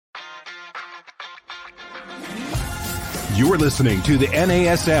You're listening to the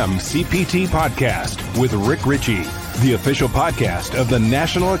NASM CPT Podcast with Rick Ritchie, the official podcast of the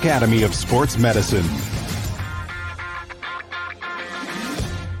National Academy of Sports Medicine.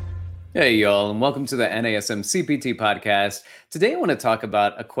 Hey, y'all, and welcome to the NASM CPT Podcast. Today, I want to talk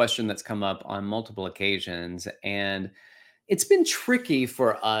about a question that's come up on multiple occasions, and it's been tricky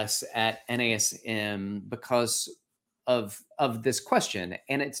for us at NASM because of this question.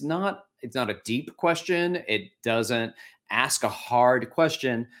 And it's not a deep question. It doesn't ask a hard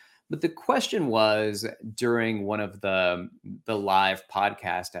question. But the question was during one of the live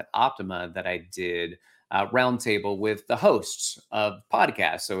podcast at Optima that I did roundtable with the hosts of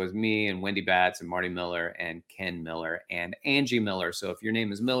podcasts. So it was me and Wendy Batts and Marty Miller and Ken Miller and Angie Miller. So if your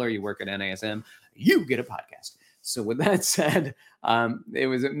name is Miller, you work at NASM, you get a podcast. So with that said, it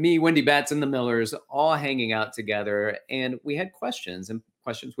was me, Wendy Batts, and the Millers all hanging out together. And we had questions, and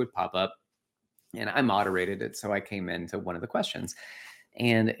questions would pop up. And I moderated it, so I came into one of the questions.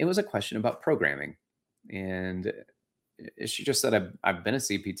 And it was a question about programming. And she just said, I've been a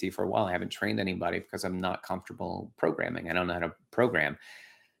CPT for a while. I haven't trained anybody because I'm not comfortable programming. I don't know how to program.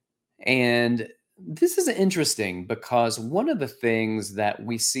 And this is interesting because one of the things that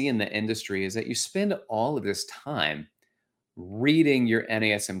we see in the industry is that you spend all of this time reading your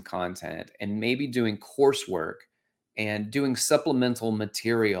NASM content and maybe doing coursework and doing supplemental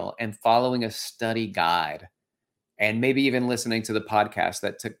material and following a study guide and maybe even listening to the podcast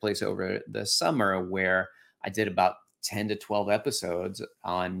that took place over the summer where I did about 10 to 12 episodes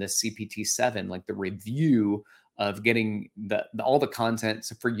on the CPT-7, like the review of getting all the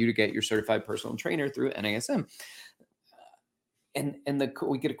content for you to get your certified personal trainer through NASM.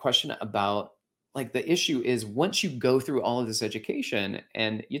 We get a question about, like, the issue is once you go through all of this education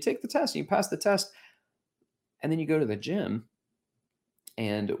and you take the test and you pass the test, and then you go to the gym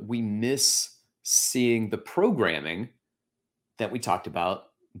and we miss seeing the programming that we talked about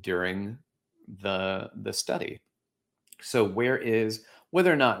during the study. So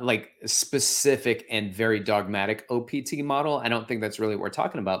whether or not like specific and very dogmatic OPT model, I don't think that's really what we're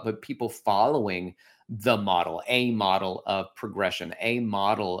talking about, but people following the model, a model of progression, a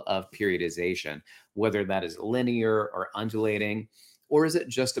model of periodization, whether that is linear or undulating, or is it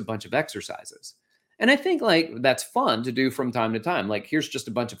just a bunch of exercises? And I think like that's fun to do from time to time. Like, here's just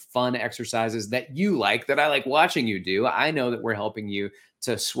a bunch of fun exercises that you like, that I like watching you do. I know that we're helping you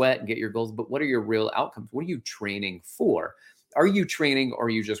to sweat and get your goals, but what are your real outcomes? What are you training for? Are you training or are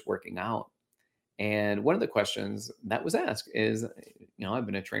you just working out? And one of the questions that was asked is, I've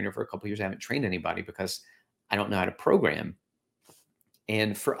been a trainer for a couple of years. I haven't trained anybody because I don't know how to program.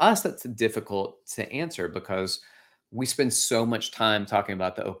 And for us, that's difficult to answer because we spend so much time talking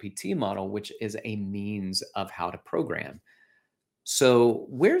about the OPT model, which is a means of how to program. So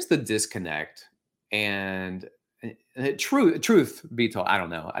where's the disconnect? And truth be told, I don't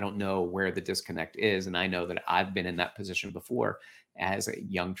know. I don't know where the disconnect is. And I know that I've been in that position before as a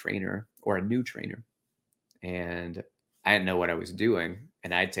young trainer or a new trainer. And I didn't know what I was doing.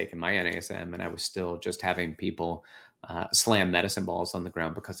 And I'd taken my NASM and I was still just having people slam medicine balls on the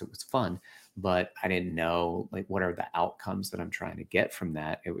ground because it was fun. But I didn't know, like, what are the outcomes that I'm trying to get from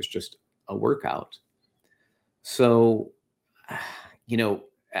that? It was just a workout. So,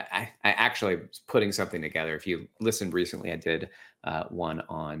 I actually was putting something together. If you listened recently, I did one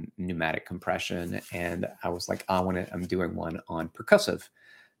on pneumatic compression, and I was like, I'm doing one on percussive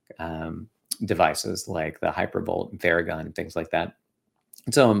devices like the Hypervolt and Theragun and things like that.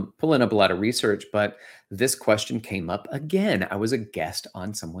 And so I'm pulling up a lot of research, but this question came up again. I was a guest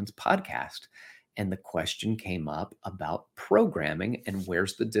on someone's podcast, and the question came up about programming and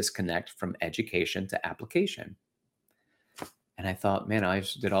where's the disconnect from education to application. And I thought, man, I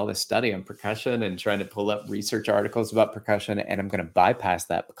just did all this study on percussion and trying to pull up research articles about percussion, and I'm going to bypass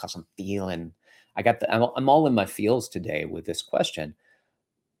that because I'm all in my feels today with this question.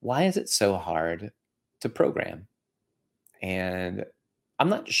 Why is it so hard to program? And I'm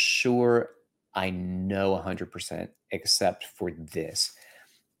not sure I know 100% except for this.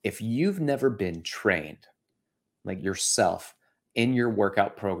 If you've never been trained, like yourself, in your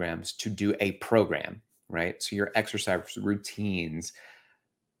workout programs to do a program, right? So your exercise routines,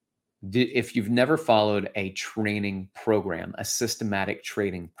 if you've never followed a training program, a systematic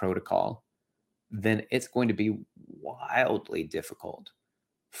training protocol, then it's going to be wildly difficult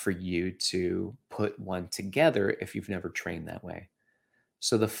for you to put one together if you've never trained that way.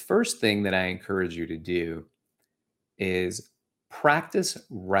 So the first thing that I encourage you to do is practice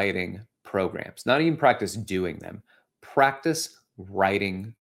writing programs, not even practice doing them, practice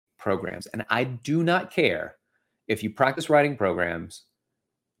writing programs. And I do not care if you practice writing programs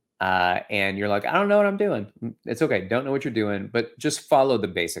and you're like, I don't know what I'm doing. It's okay. Don't know what you're doing, but just follow the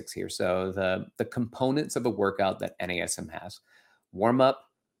basics here. So the components of a workout that NASM has: warm up,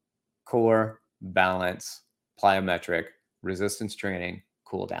 core, balance, plyometric, resistance training,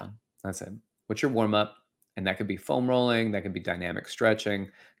 cool down. That's it. What's your warm up? And that could be foam rolling, that could be dynamic stretching, it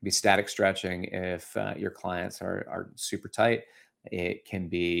could be static stretching if your clients are super tight. It can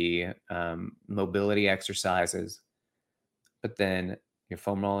be mobility exercises, but then your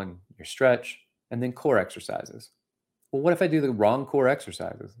foam rolling, your stretch, and then core exercises. Well, what if I do the wrong core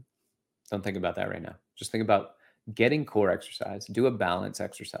exercises? Don't think about that right now. Just think about getting core exercise, do a balance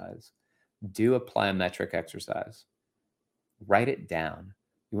exercise, do a plyometric exercise, write it down.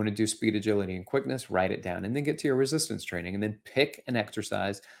 You want to do speed, agility, and quickness, write it down, and then get to your resistance training, and then pick an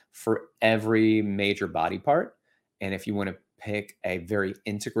exercise for every major body part. And if you want to pick a very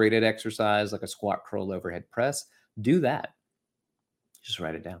integrated exercise like a squat, curl, overhead press, do that. Just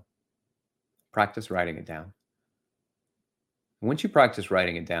write it down. Practice writing it down. Once you practice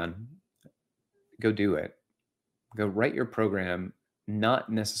writing it down, go do it. Go write your program,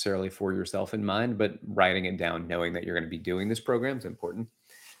 not necessarily for yourself in mind, but writing it down, knowing that you're going to be doing this program is important.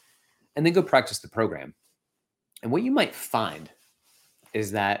 And then go practice the program. And what you might find is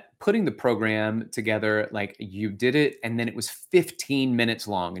that putting the program together, like you did it, and then it was 15 minutes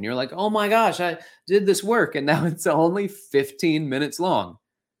long. And you're like, oh my gosh, I did this work, and now it's only 15 minutes long.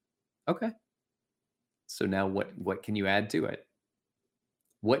 Okay. So now what can you add to it?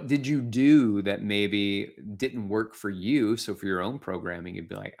 What did you do that maybe didn't work for you? So for your own programming, you'd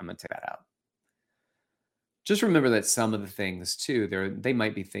be like, I'm going to take that out. Just remember that some of the things too, they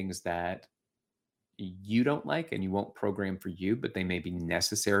might be things that you don't like and you won't program for you, but they may be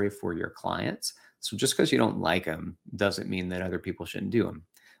necessary for your clients. So just because you don't like them doesn't mean that other people shouldn't do them.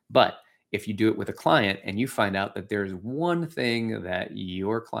 But if you do it with a client and you find out that there's one thing that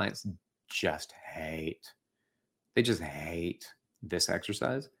your clients just hate, they just hate this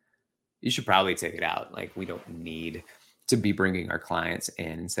exercise, you should probably take it out. Like, we don't need to be bringing our clients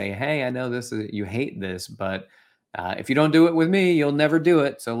in and say, hey, I know you hate this, but if you don't do it with me, you'll never do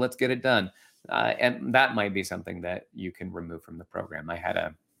it. So let's get it done. And that might be something that you can remove from the program. I had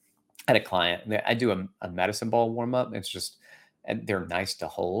a client, I do a medicine ball warm up. It's just, and they're nice to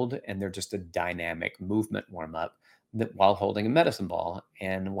hold, and they're just a dynamic movement warm up while holding a medicine ball.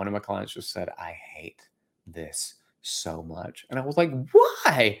 And one of my clients just said, I hate this so much. And I was like,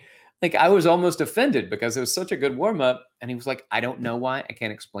 why? Like, I was almost offended because it was such a good warm up. And he was like, I don't know why. I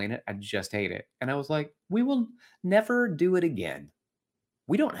can't explain it. I just hate it. And I was like, we will never do it again.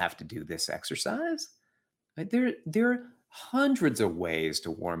 We don't have to do this exercise. Right? There are hundreds of ways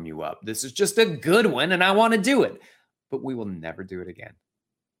to warm you up. This is just a good one, and I want to do it. But we will never do it again.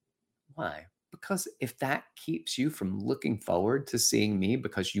 Why? Because if that keeps you from looking forward to seeing me,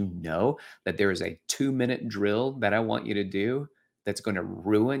 because you know that there is a 2-minute drill that I want you to do that's going to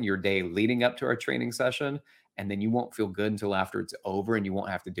ruin your day leading up to our training session, and then you won't feel good until after it's over, and you won't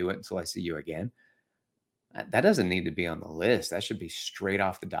have to do it until I see you again, that doesn't need to be on the list. That should be straight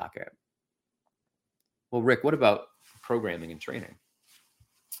off the docket. Well, Rick, what about programming and training?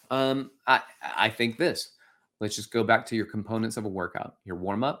 I think this. Let's just go back to your components of a workout: your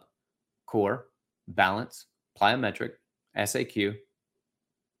warm up, core, balance, plyometric, SAQ,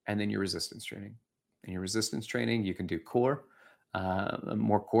 and then your resistance training. And your resistance training, you can do core,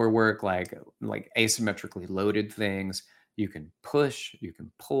 more core work, like asymmetrically loaded things. You can push, you can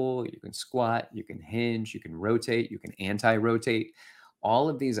pull, you can squat, you can hinge, you can rotate, you can anti-rotate. All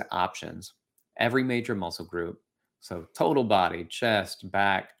of these options, every major muscle group. So total body, chest,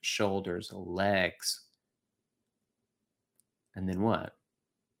 back, shoulders, legs. And then what?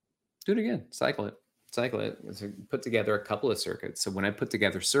 Do it again. Cycle it. So put together a couple of circuits. So when I put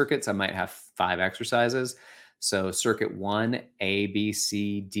together circuits, I might have 5 exercises. So circuit 1, A, B,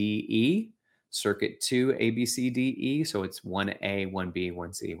 C, D, E. Circuit 2, A, B, C, D, E. So it's 1A, 1B,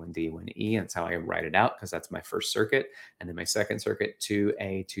 1C, 1D, 1E. That's how I write it out, because that's my first circuit. And then my second circuit,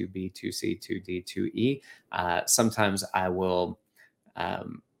 2A, 2B, 2C, 2D, 2E. Sometimes I will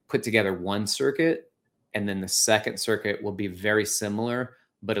put together one circuit, and then the second circuit will be very similar,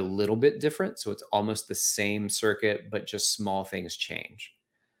 but a little bit different. So it's almost the same circuit, but just small things change.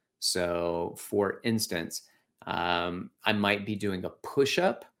 So for instance, I might be doing a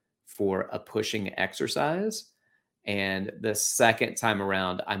push-up for a pushing exercise. And the second time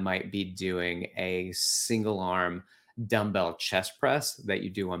around, I might be doing a single arm dumbbell chest press that you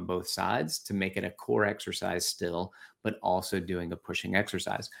do on both sides to make it a core exercise still, but also doing a pushing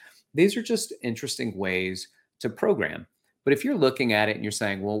exercise. These are just interesting ways to program. But if you're looking at it and you're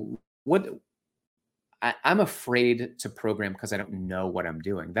saying, well, I'm afraid to program because I don't know what I'm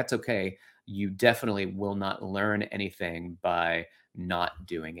doing. That's okay. You definitely will not learn anything by not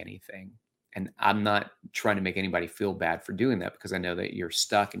doing anything. And I'm not trying to make anybody feel bad for doing that because I know that you're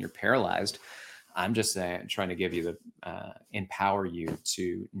stuck and you're paralyzed. I'm just saying, trying to give you empower you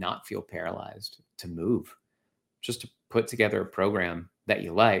to not feel paralyzed, to move, just to put together a program that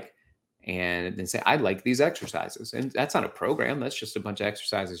you like and then say, I like these exercises. And that's not a program, that's just a bunch of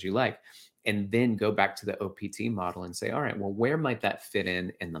exercises you like. And then go back to the OPT model and say, all right, well, where might that fit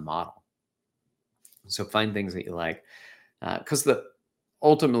in the model? So find things that you like. Because the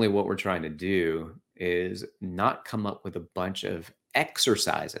ultimately what we're trying to do is not come up with a bunch of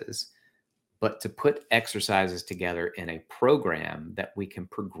exercises, but to put exercises together in a program that we can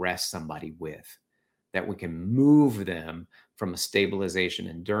progress somebody with, that we can move them from a stabilization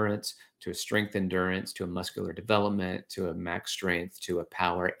endurance to a strength endurance to a muscular development to a max strength to a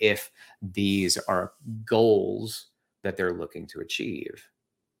power, if these are goals that they're looking to achieve.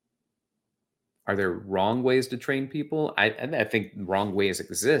 Are there wrong ways to train people? I think wrong ways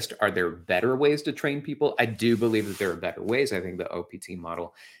exist. Are there better ways to train people? I do believe that there are better ways. I think the OPT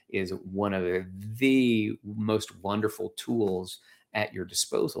model is one of the most wonderful tools at your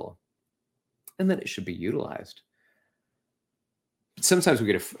disposal, and that it should be utilized. But sometimes we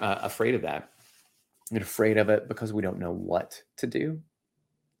get afraid of that. We get afraid of it because we don't know what to do.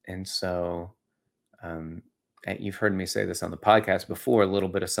 And so you've heard me say this on the podcast before, a little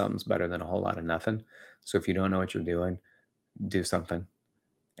bit of something's better than a whole lot of nothing. So if you don't know what you're doing, do something.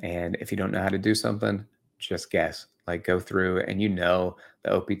 And if you don't know how to do something, just guess. Like go through and the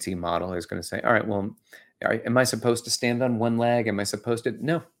OPT model is going to say, all right, well, am I supposed to stand on one leg? Am I supposed to?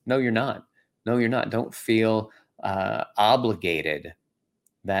 No, you're not. No, you're not. Don't feel obligated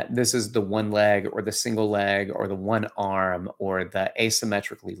that this is the one leg or the single leg or the one arm or the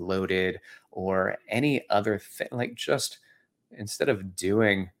asymmetrically loaded or any other thing. Like just instead of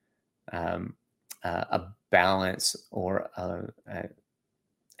doing a balance or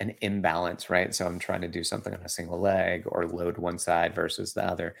an imbalance, right? So I'm trying to do something on a single leg or load one side versus the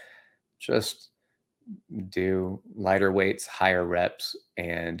other. Just do lighter weights, higher reps,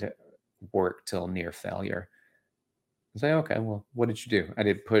 and work till near failure. Say, okay, well, what did you do? I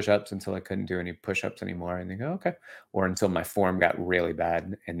did push-ups until I couldn't do any push-ups anymore. And they go, okay. Or until my form got really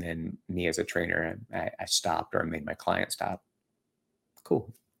bad. And then me as a trainer, I stopped or I made my client stop.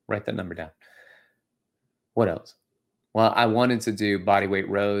 Cool. Write that number down. What else? Well, I wanted to do body weight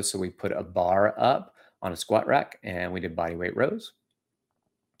rows. So we put a bar up on a squat rack and we did body weight rows.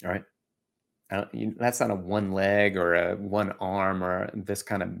 All right. That's not a one leg or a one arm or this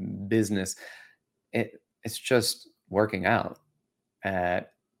kind of business. It's just working out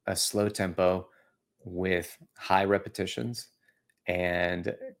at a slow tempo with high repetitions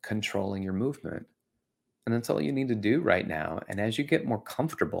and controlling your movement. And that's all you need to do right now. And as you get more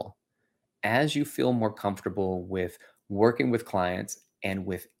comfortable, as you feel more comfortable with working with clients and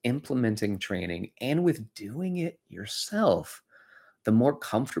with implementing training and with doing it yourself, the more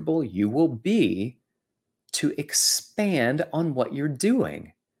comfortable you will be to expand on what you're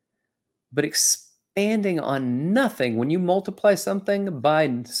doing. But expanding on nothing, when you multiply something by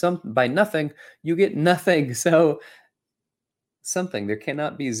nothing, you get nothing. So something, there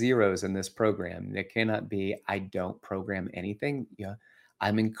cannot be zeros in this program. There cannot be, I don't program anything. Yeah.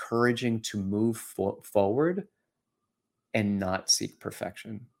 I'm encouraging to move forward and not seek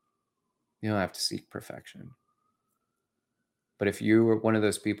perfection. You don't have to seek perfection. But if you are one of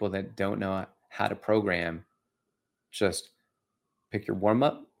those people that don't know how to program, just pick your warm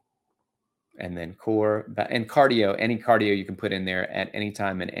up and then core and cardio. Any cardio you can put in there at any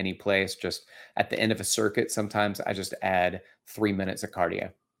time in any place. Just at the end of a circuit, sometimes I just add 3 minutes of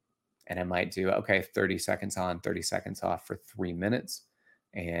cardio. And I might do, okay, 30 seconds on, 30 seconds off for 3 minutes.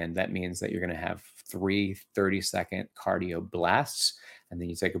 And that means that you're going to have 3 30-second cardio blasts. And then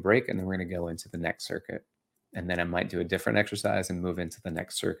you take a break, and then we're going to go into the next circuit. And then I might do a different exercise and move into the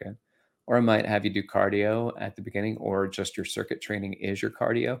next circuit. Or I might have you do cardio at the beginning, or just your circuit training is your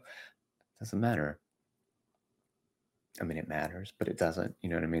cardio. Doesn't matter. I mean, it matters, but it doesn't. You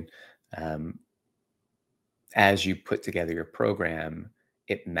know what I mean? As you put together your program,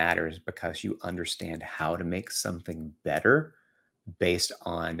 it matters because you understand how to make something better based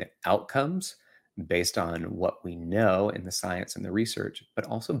on outcomes, based on what we know in the science and the research, but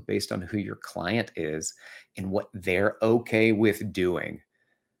also based on who your client is and what they're okay with doing.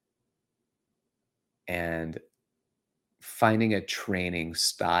 And finding a training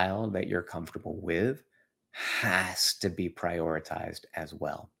style that you're comfortable with has to be prioritized as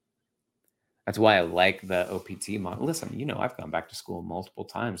well. That's why I like the OPT model. Listen, I've gone back to school multiple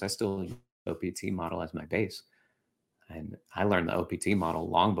times. I still OPT model as my base. And I learned the OPT model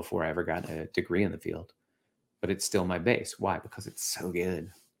long before I ever got a degree in the field, but it's still my base. Why? Because it's so good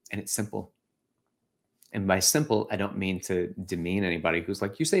and it's simple. And by simple, I don't mean to demean anybody who's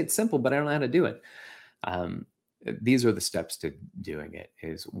like, you say it's simple, but I don't know how to do it. These are the steps to doing it.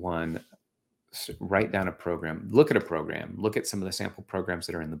 Is one, write down a program, look at some of the sample programs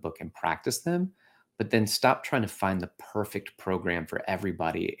that are in the book and practice them, but then stop trying to find the perfect program for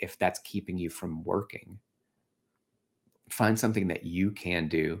everybody if that's keeping you from working. Find something that you can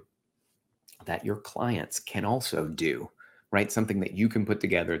do that your clients can also do, right? Something that you can put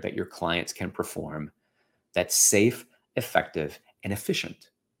together that your clients can perform, that's safe, effective, and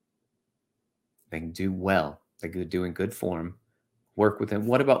efficient. They can do well. They can do in good form. Work with them.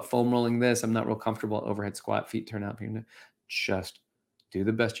 What about foam rolling this? I'm not real comfortable. Overhead squat, feet turn out. Just do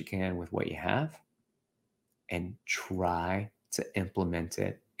the best you can with what you have and try to implement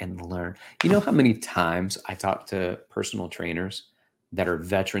it and learn. You know how many times I talk to personal trainers that are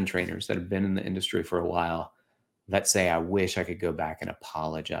veteran trainers that have been in the industry for a while that say, I wish I could go back and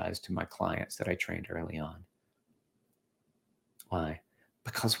apologize to my clients that I trained early on. Why?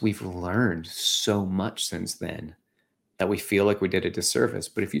 Because we've learned so much since then that we feel like we did a disservice.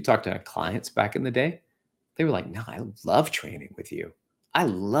 But if you talk to clients back in the day, they were like, no, I love training with you. I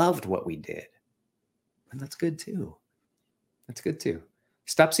loved what we did. And that's good too. That's good too.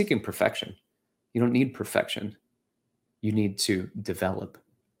 Stop seeking perfection. You don't need perfection. You need to develop.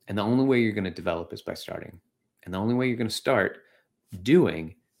 And the only way you're going to develop is by starting. And the only way you're going to start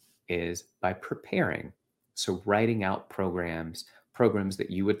doing is by preparing. So writing out programs that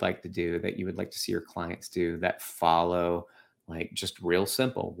you would like to do, that you would like to see your clients do, that follow like just real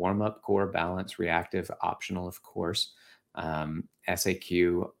simple warm up, core, balance, reactive, optional, of course,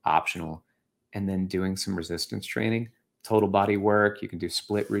 SAQ, optional, and then doing some resistance training, total body work. You can do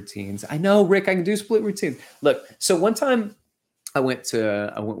split routines. I know, Rick, I can do split routines. Look, so one time I went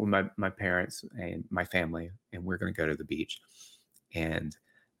with my parents and my family, and we're going to go to the beach. And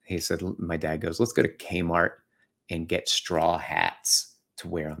he said, my dad goes, let's go to Kmart and get straw hats to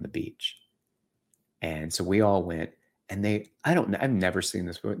wear on the beach. And so we all went, and I've never seen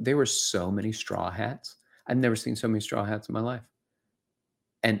this before. There were so many straw hats. I've never seen so many straw hats in my life.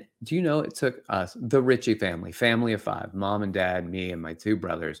 And do you know, it took us, the Ritchie family of 5, mom and dad, me and my 2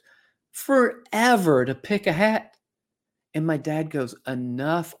 brothers, forever to pick a hat. And my dad goes,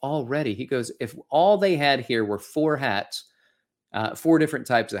 enough already. He goes, if all they had here were 4 hats, 4 different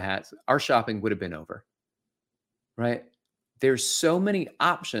types of hats, our shopping would have been over, right? There's so many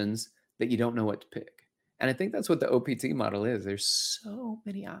options that you don't know what to pick. And I think that's what the OPT model is. There's so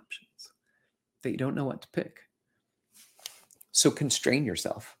many options that you don't know what to pick. So constrain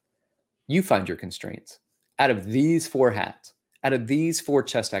yourself. You find your constraints. Out of these 4 hats, out of these 4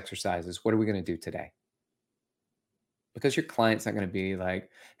 chest exercises, what are we going to do today? Because your client's not going to be like,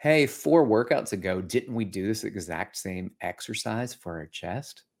 hey, 4 workouts ago, didn't we do this exact same exercise for our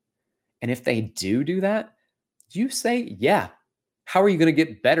chest? And if they do that, you say, yeah. How are you going to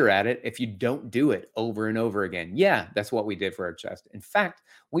get better at it if you don't do it over and over again? Yeah, that's what we did for our chest. In fact,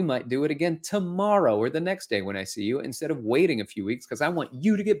 we might do it again tomorrow or the next day when I see you, instead of waiting a few weeks, because I want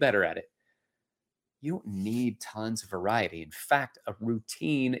you to get better at it. You don't need tons of variety. In fact, a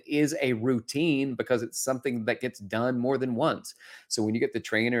routine is a routine because it's something that gets done more than once. So when you get the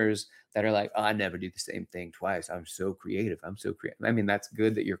trainers that are like, oh, I never do the same thing twice. I'm so creative. I mean, that's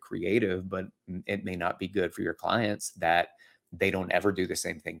good that you're creative, but it may not be good for your clients that they don't ever do the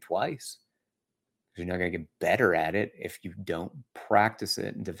same thing twice. You're not going to get better at it if you don't practice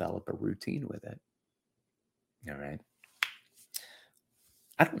it and develop a routine with it. All right.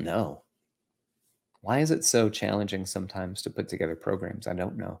 I don't know. Why is it so challenging sometimes to put together programs? I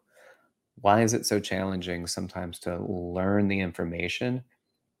don't know. Why is it so challenging sometimes to learn the information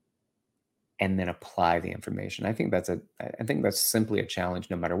and then apply the information? I think that's simply a challenge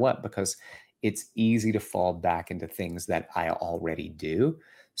no matter what, because it's easy to fall back into things that I already do.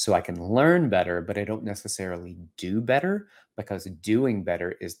 So I can learn better, but I don't necessarily do better, because doing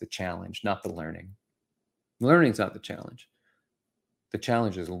better is the challenge, not the learning. Learning's not the challenge. The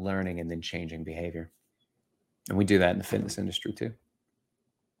challenge is learning and then changing behavior. And we do that in the fitness industry too.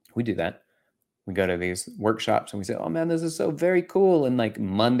 We do that. We go to these workshops and we say, oh man, this is so very cool. And like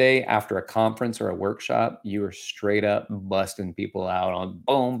Monday after a conference or a workshop, you are straight up busting people out on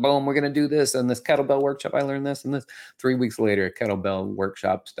boom, boom, we're going to do this. And this kettlebell workshop, I learned this and this. 3 weeks later, kettlebell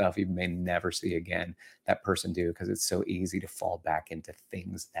workshop stuff you may never see again that person do, because it's so easy to fall back into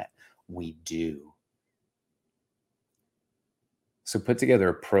things that we do. So put together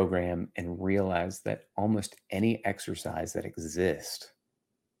a program and realize that almost any exercise that exists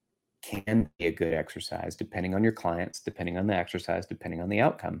can be a good exercise depending on your clients, depending on the exercise, depending on the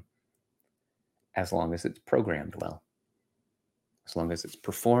outcome, as long as it's programmed well, as long as it's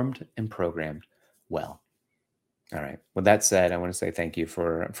performed and programmed well. All right. With that said, I want to say thank you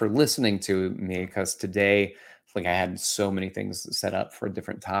for listening to me, because today, like, I had so many things set up for a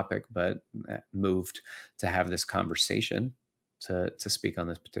different topic, but moved to have this conversation to speak on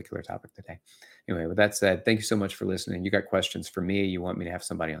this particular topic today. Anyway, with that said, thank you so much for listening. You got questions for me, you want me to have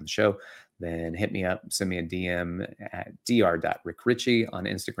somebody on the show, then hit me up, send me a DM at dr.rickritchie on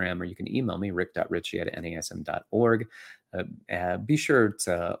Instagram, or you can email me, rick.ritchie@nasm.org. Be sure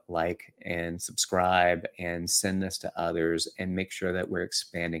to like and subscribe and send this to others, and make sure that we're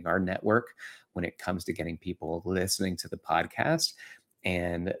expanding our network when it comes to getting people listening to the podcast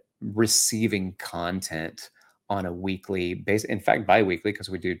and receiving content on a weekly basis. In fact, bi-weekly, because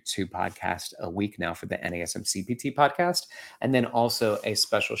we do 2 podcasts a week now for the NASM CPT podcast. And then also a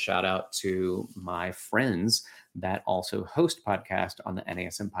special shout out to my friends that also host podcast on the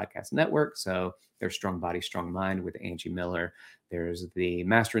NASM Podcast Network. So there's Strong Body, Strong Mind with Angie Miller. There's the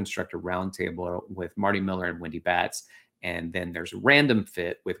Master Instructor Roundtable with Marty Miller and Wendy Batts. And then there's Random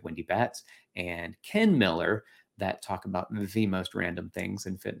Fit with Wendy Batts and Ken Miller, that talk about the most random things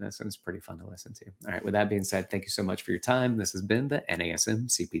in fitness. And it's pretty fun to listen to. All right. With that being said, thank you so much for your time. This has been the NASM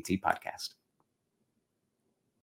CPT Podcast.